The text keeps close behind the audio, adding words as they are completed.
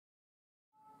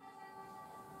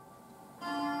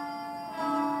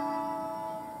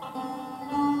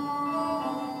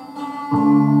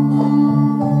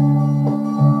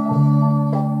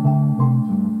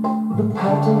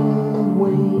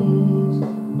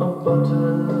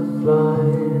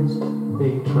butterflies,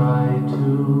 they try to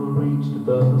reach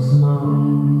the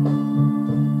sun.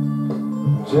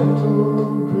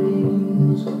 Gentle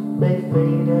dreams, they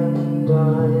fade and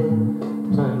die.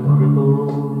 Time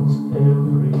cripples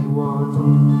everyone.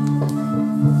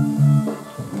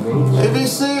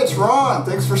 ABC, it's Ron.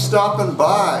 Thanks for stopping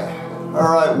by.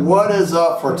 Alright, what is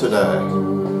up for today?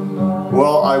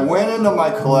 Well, I went into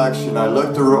my collection. I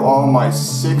looked through all my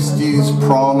 60s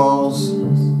promos,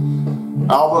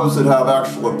 albums that have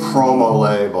actual promo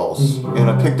labels, and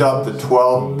I picked out the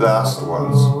 12 best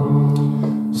ones.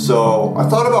 So I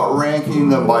thought about ranking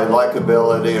them by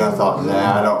likability, and I thought,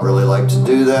 nah, I don't really like to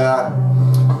do that.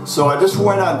 So I just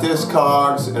went on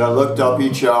Discogs and I looked up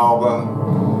each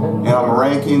album, and I'm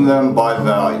ranking them by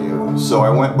value. So I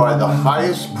went by the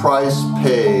highest price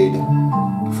paid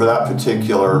for that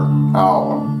particular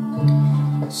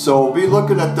album. So we'll be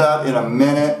looking at that in a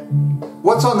minute.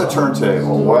 What's on the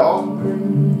turntable? Well,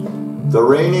 The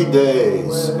Rainy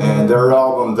Days and their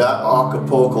album That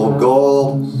Acapulco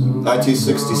Gold,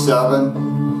 1967.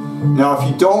 Now if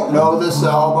you don't know this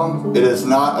album, it is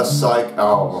not a psych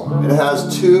album. It has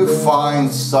 2 fine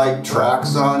psych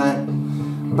tracks on it,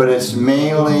 but it's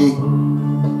mainly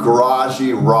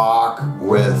garagey rock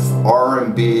with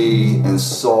R&B and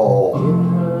soul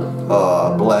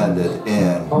blended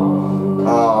in.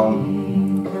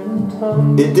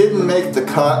 It didn't make the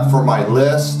cut for my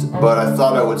list, but I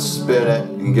thought I would spin it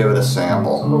and give it a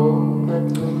sample.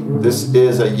 This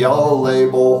is a Yellow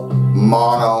Label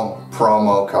mono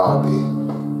promo copy.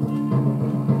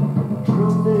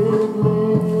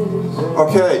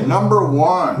 Okay, number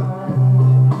 1.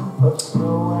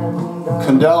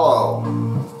 Candelo,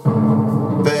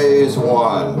 Phase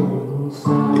 1.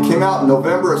 It came out in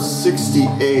November of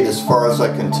 '68 as far as I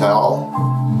can tell.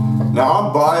 Now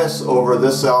I'm biased over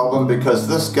this album because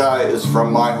this guy is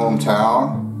from my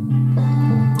hometown,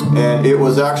 and it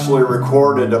was actually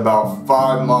recorded about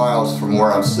 5 miles from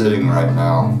where I'm sitting right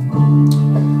now.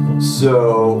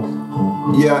 So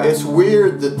yeah, it's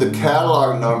weird that the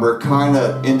catalog number kind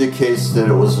of indicates that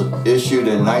it was issued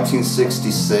in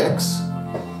 1966.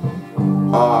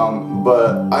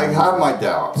 But I have my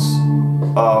doubts.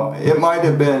 It might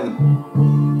have been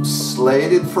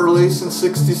slated for release in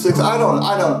 '66. I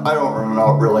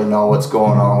don't really know what's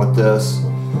going on with this.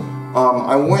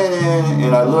 I went in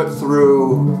and I looked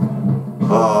through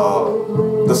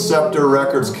the Scepter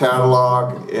Records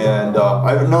catalog, and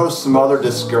I've noticed some other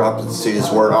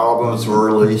discrepancies where albums were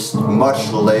released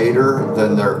much later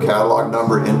than their catalog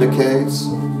number indicates.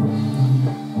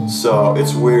 So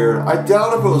it's weird. I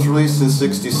doubt if it was released in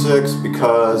 '66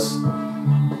 because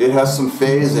it has some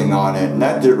phasing on it, and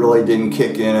that really didn't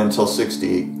kick in until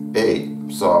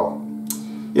 '68. So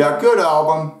yeah, good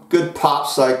album, good pop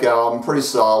psych album, pretty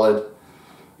solid.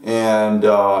 And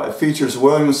it features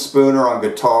William Spooner on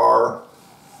guitar,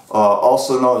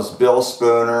 also known as Bill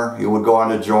Spooner. He would go on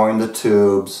to join the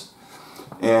Tubes.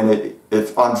 And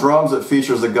on drums it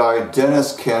features a guy,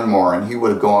 Dennis Kenmore, and he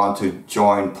would go on to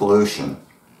join Pollution.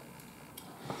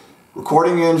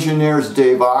 Recording engineers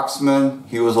Dave Oxman.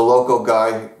 He was a local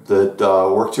guy that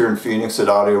worked here in Phoenix at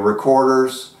Audio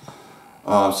Recorders.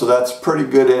 So that's a pretty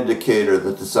good indicator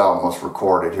that this album was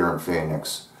recorded here in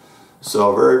Phoenix.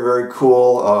 So very, very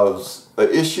cool.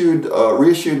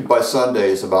 Reissued by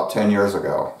Sundays about 10 years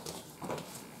ago.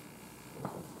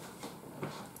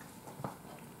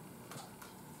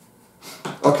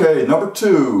 Okay, number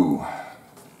 2.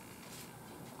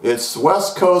 It's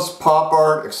West Coast Pop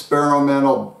Art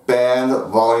Experimental Band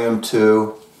Volume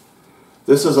 2.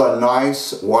 This is a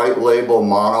nice white label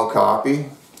mono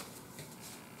copy.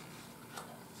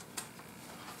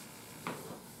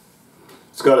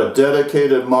 It's got a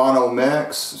dedicated mono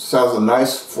mix. It has a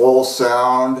nice full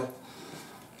sound,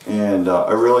 and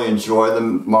I really enjoy the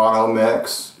mono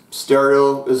mix.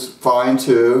 Stereo is fine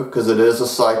too because it is a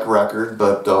psych record,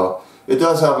 but it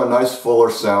does have a nice fuller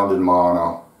sound in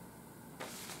mono.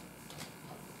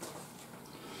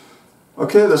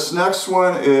 Okay, this next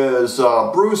one is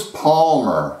Bruce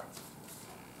Palmer,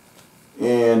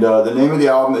 and the name of the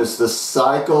album is The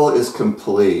Cycle is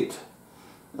Complete.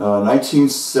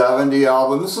 1970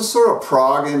 album. This is sort of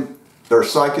prog, or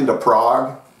psych into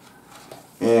prog,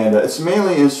 and it's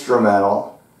mainly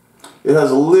instrumental. It has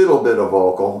a little bit of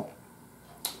vocal.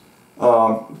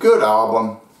 Good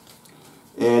album,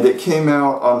 and it came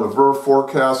out on the Ver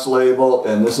Forecast label,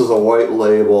 and this is a white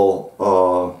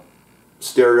label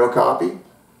stereo copy.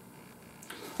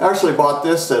 I actually bought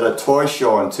this at a toy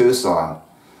show in Tucson.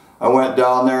 I went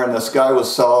down there and this guy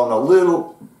was selling a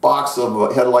little box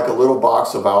of, had like a little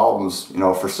box of albums, you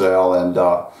know, for sale, and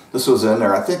this was in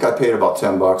there. I think I paid about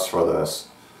 $10 for this.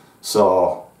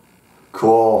 So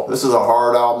Cool. This is a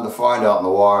hard album to find out in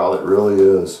the wild. It really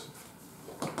is.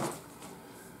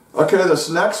 Okay, this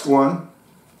next one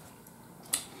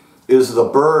is the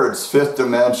Byrds' Fifth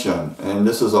Dimension, and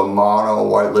this is a mono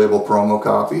white label promo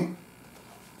copy.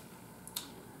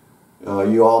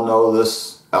 You all know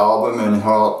this album and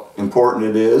how important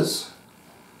it is.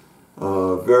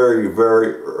 Very,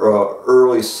 very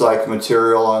early psych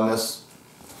material on this,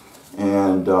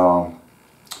 and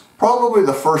probably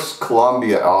the first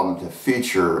Columbia album to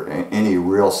feature any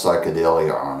real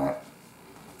psychedelia on it.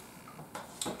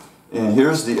 And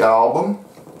here's the album.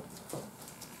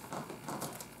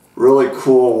 Really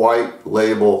cool white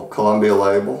label, Columbia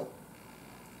label.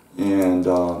 And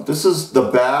this is the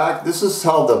bag. This is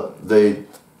how they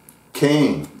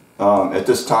came at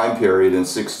this time period in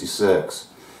 '66.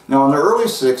 Now in the early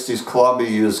 '60s, Columbia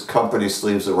used company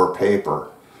sleeves that were paper.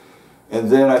 And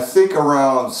then I think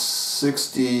around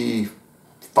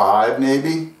 '65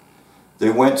 maybe, they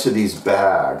went to these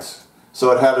bags.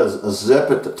 So it had a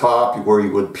zip at the top where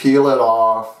you would peel it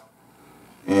off.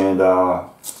 And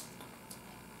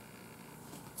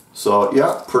so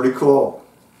yeah, pretty cool.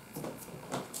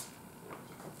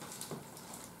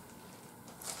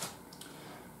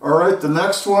 Alright, the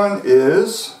next one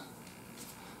is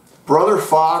Brother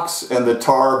Fox and the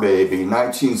Tar Baby,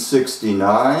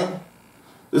 1969.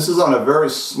 This is on a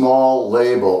very small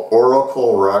label,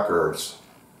 Oracle Records.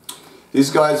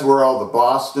 These guys were out of the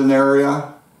Boston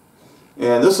area,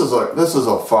 and this is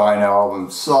a fine album,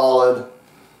 solid.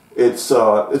 It's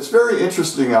a very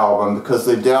interesting album because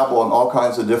they dabble in all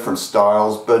kinds of different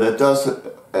styles, but it does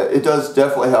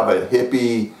definitely have a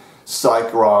hippie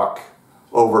psych rock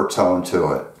overtone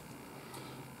to it.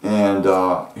 And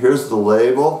here's the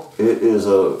label. It is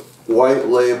a white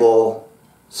label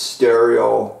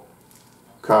stereo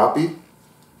copy.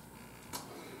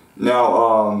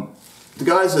 Now, the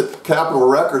guys at Capitol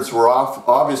Records were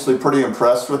obviously pretty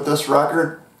impressed with this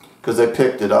record because they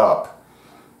picked it up.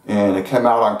 And it came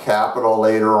out on Capitol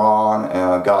later on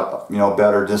and got, you know,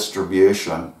 better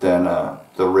distribution than the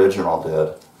original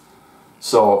did.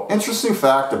 So, interesting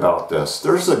fact about this.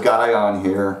 There's a guy on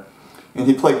here, and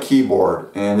he played keyboard,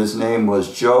 and his name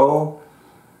was Joe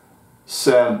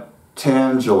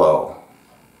Santangelo.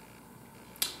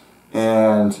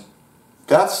 And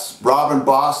that's Robin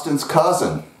Boston's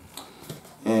cousin.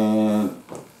 And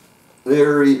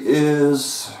there he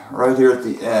is right here at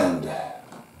the end.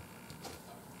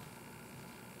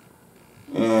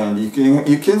 And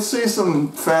you can see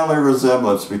some family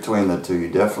resemblance between the two. You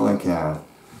definitely can.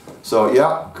 So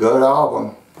yeah, good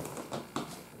album.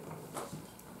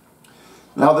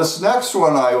 Now this next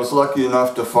one I was lucky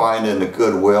enough to find in the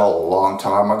Goodwill a long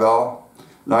time ago.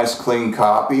 Nice clean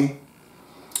copy.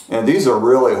 And these are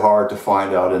really hard to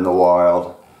find out in the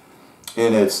wild.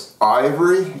 And it's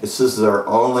Ivory. This is their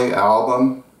only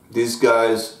album. These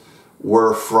guys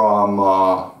were from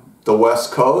the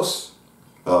West Coast,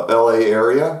 LA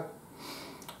area.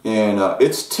 And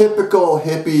it's typical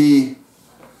hippie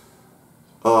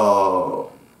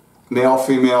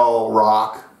male-female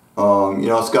rock. You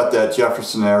know, it's got that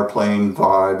Jefferson Airplane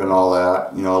vibe and all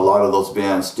that. You know, a lot of those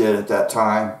bands did at that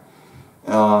time.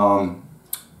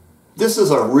 This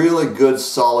is a really good,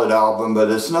 solid album,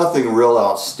 but it's nothing real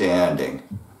outstanding.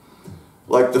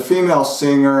 Like the female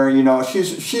singer, you know,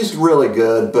 she's really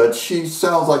good, but she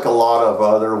sounds like a lot of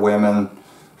other women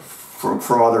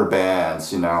from other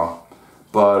bands, you know.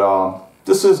 But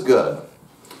this is good.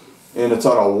 And it's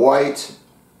on a white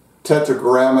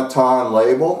tetragrammaton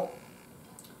label,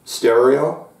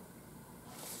 stereo.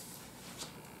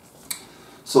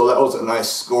 So that was a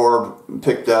nice score.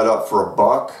 Picked that up for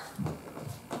 $1.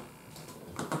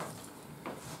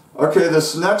 Okay,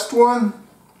 this next one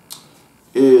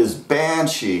is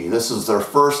Banshee. This is their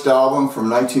first album from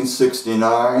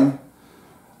 1969.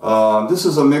 This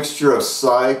is a mixture of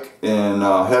psych and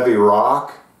heavy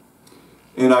rock.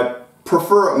 And I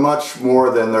prefer it much more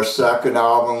than their second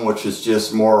album, which is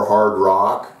just more hard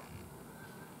rock.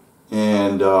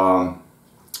 And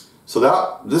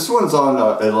so this one's on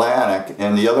Atlantic,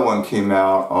 and the other one came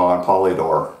out on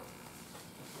Polydor.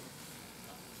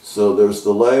 So there's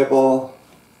the label,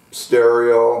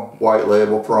 stereo, white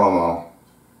label promo.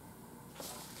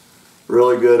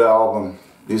 Really good album.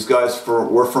 These guys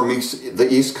were from the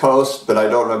East Coast, but I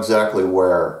don't know exactly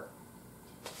where.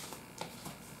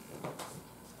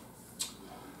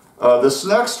 This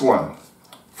next one,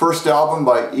 first album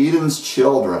by Eden's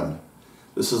Children.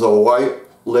 This is a white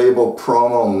label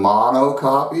promo mono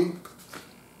copy.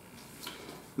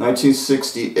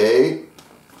 1968.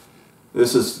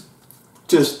 This is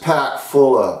just packed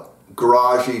full of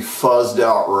garagey, fuzzed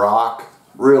out rock.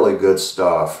 Really good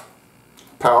stuff.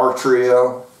 Power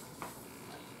trio.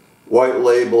 white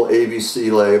label,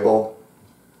 ABC label.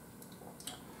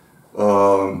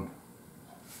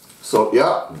 So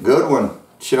yeah, good one.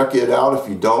 Check it out if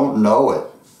you don't know it.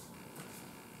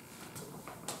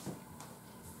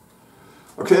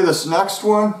 Okay, this next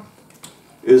one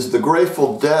is the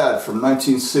Grateful Dead from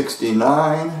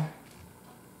 1969.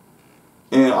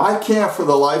 And I can't for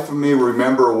the life of me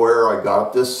remember where I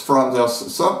got this from. A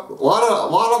lot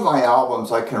of my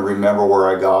albums I can remember where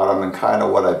I got them and kind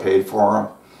of what I paid for them.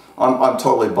 I'm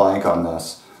totally blank on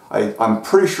this. I'm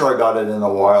pretty sure I got it in the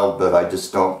wild, but I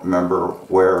just don't remember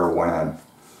where or when.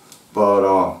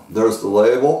 But there's the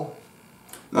label.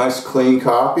 Nice clean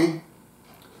copy.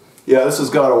 Yeah, this has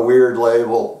got a weird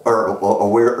label, or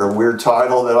a weird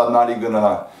title that I'm not even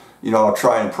gonna,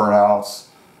 try and pronounce.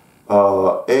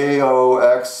 AOXOMOXOA.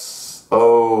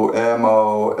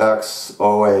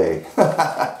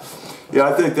 Yeah,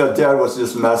 I think that Dad was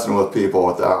just messing with people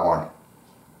with that one.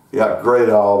 Yeah, great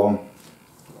album.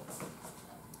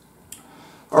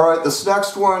 Alright, this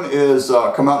next one is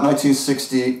come out in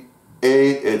 1968.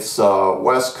 It's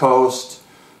West Coast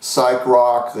psych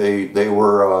rock. They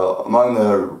were among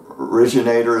the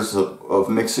originators of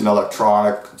mixing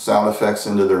electronic sound effects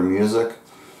into their music.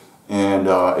 And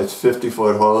it's 50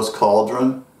 Foot Hose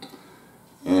Cauldron.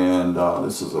 And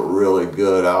this is a really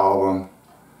good album.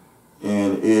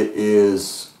 And it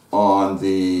is on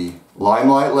the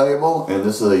Limelight label. And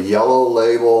this is a yellow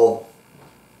label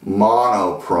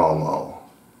mono promo.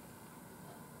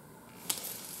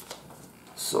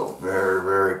 So very,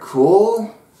 very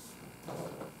cool.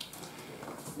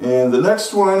 And the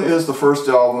next one is the first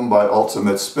album by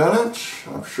Ultimate Spinach.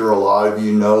 I'm sure a lot of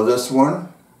you know this one.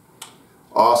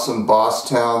 Awesome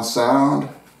Bosstown Sound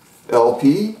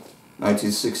LP,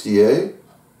 1968.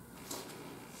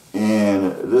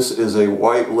 And this is a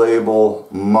white label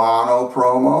mono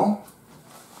promo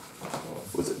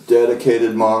with a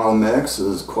dedicated mono mix. It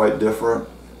is quite different.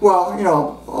 Well,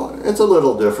 it's a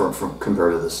little different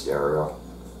compared to the stereo.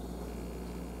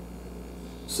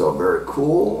 So very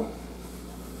cool.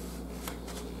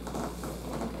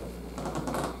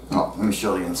 Oh, let me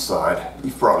show you inside.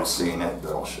 You've probably seen it,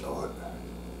 but I'll show it.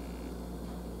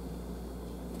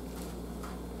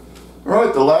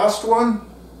 Alright, the last one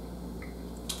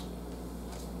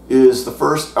is the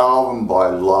first album by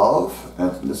Love,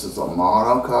 and this is a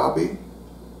mono copy.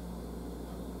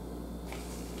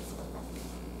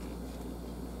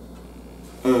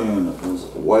 And there's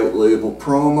a white label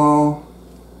promo.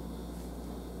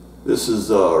 This is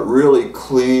really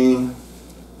clean.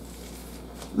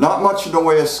 Not much in the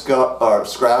way of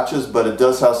scratches, but it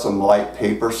does have some light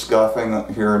paper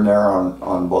scuffing here and there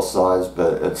on both sides,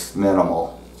 but it's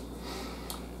minimal.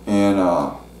 And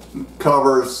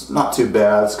covers, not too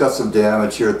bad. It's got some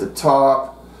damage here at the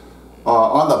top.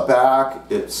 On the back,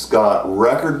 it's got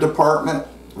record department,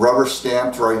 rubber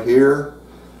stamped right here,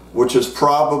 which is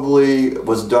probably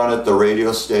was done at the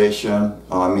radio station,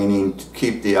 meaning to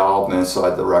keep the album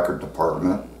inside the record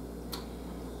department.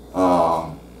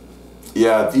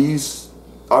 Yeah, these,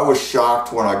 I was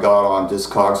shocked when I got on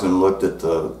Discogs and looked at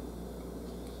the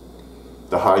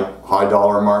high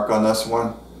dollar mark on this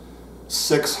one.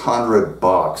 $600,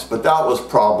 but that was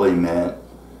probably mint.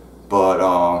 But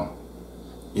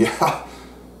yeah,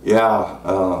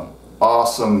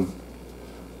 awesome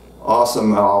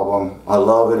album. I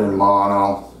love it in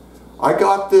mono. I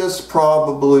got this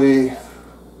probably,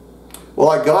 well,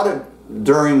 I got it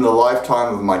during the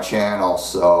lifetime of my channel,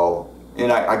 so, and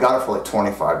I got it for like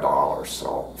 $25,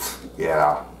 so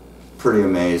yeah, pretty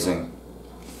amazing.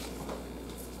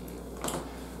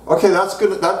 Okay, that's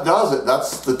good. That does it.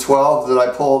 That's the 12 that I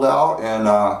pulled out, and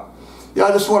yeah,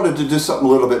 I just wanted to do something a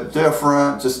little bit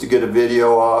different, just to get a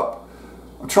video up.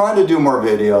 I'm trying to do more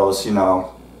videos,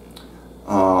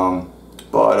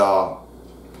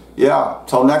 yeah,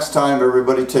 till next time,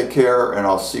 everybody take care, and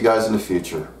I'll see you guys in the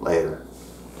future. Later.